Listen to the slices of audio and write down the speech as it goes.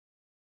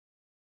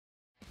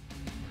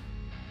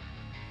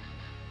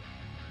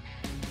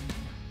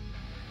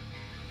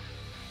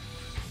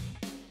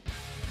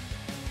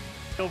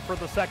For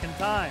the second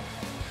time.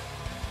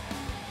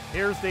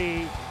 Here's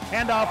the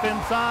handoff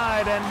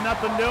inside and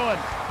nothing doing.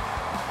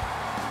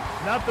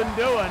 Nothing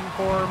doing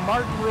for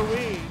Martin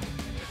Ruiz.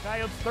 The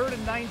Coyotes 3rd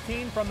and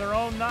 19 from their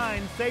own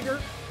 9.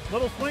 Sager,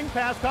 little swing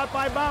pass caught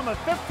by Bama,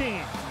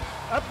 15.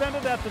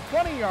 Upended at the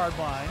 20-yard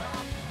line.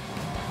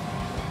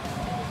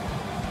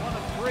 1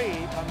 of 3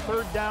 on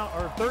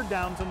third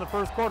downs in the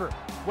first quarter.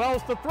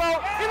 Wells to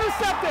throw,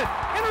 intercepted!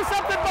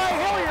 Intercepted by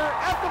Hillier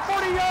at the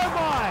 40-yard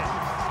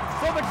line.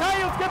 So the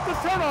Coyotes get the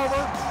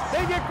turnover.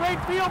 They get great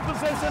field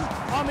position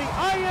on the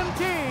INT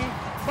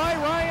by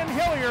Ryan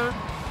Hillier,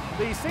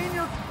 the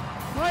senior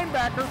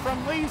linebacker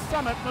from Lee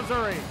Summit,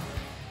 Missouri.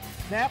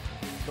 Snap,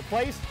 the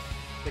place,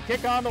 the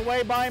kick on the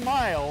way by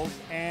Miles,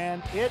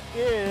 and it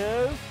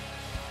is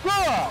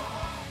good.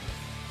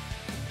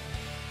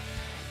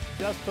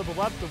 Just to the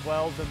left of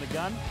Wells in the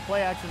gun.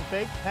 Play action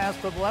fake, pass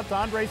to the left,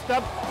 Andre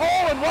Stubbs.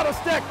 Oh, and what a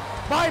stick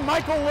by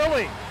Michael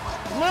Lilly.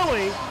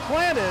 Lilly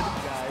planted,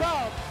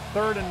 Stubbs.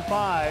 3rd and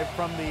 5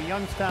 from the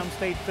Youngstown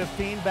State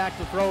 15, back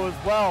to throw is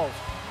Wells.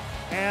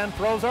 And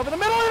throws over the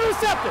middle,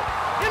 intercepted!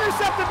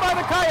 Intercepted by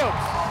the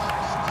Coyotes.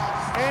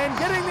 And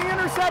getting the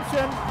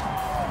interception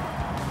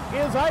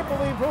is, I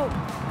believe, who?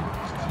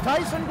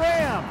 Tyson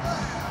Graham.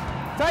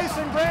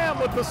 Tyson Graham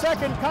with the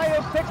second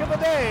Coyote pick of the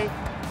day.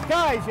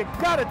 Guys, you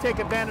gotta take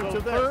advantage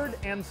of this. 3rd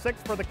and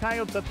 6 for the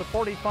Coyotes at the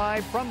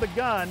 45 from the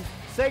gun.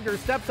 Sager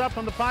steps up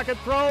in the pocket,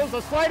 throws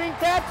a sliding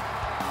catch.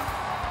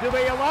 Do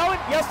they allow it?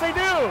 Yes, they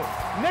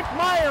do. Nick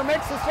Meyer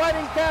makes the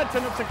sliding catch,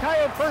 and it's a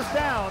Coyote first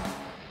down.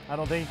 I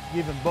don't think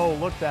even Bo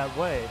looked that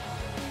way.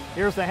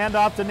 Here's the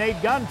handoff to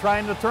Nate Gunn,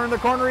 trying to turn the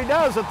corner. He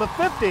does at the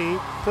 50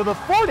 to the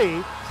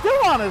 40,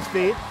 still on his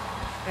feet,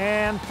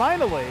 and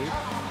finally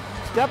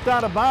stepped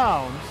out of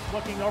bounds,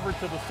 looking over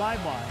to the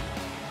sideline.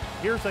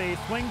 Here's a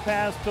swing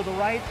pass to the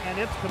right, and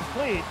it's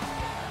complete.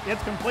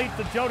 It's complete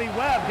to Jody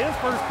Webb, his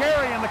first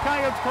carry, and the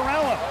Coyotes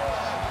corral him.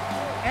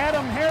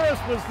 Adam Harris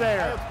was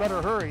there. It's better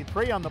hurry.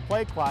 3 on the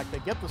play clock. They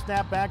get the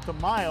snap back to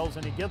Miles,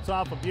 and he gets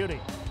off a beauty.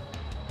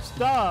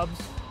 Stubbs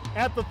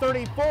at the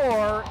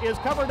 34 is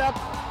covered up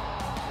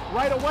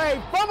right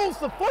away. Fumbles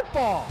the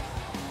football.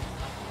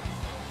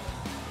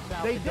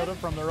 They did it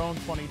from their own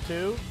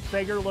 22.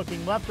 Sager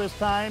looking left this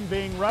time,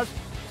 being rushed.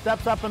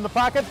 Steps up in the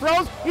pocket,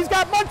 throws. He's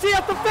got Munchie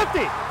at the 50,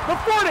 the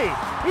 40.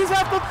 He's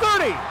at the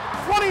 30,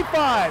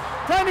 25.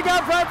 Trying to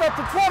get drive up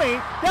to 20,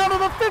 down to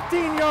the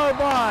 15-yard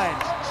line.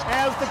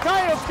 As the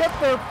Coyotes get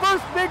their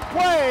first big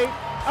play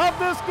of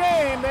this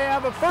game, they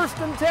have a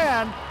 1st and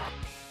 10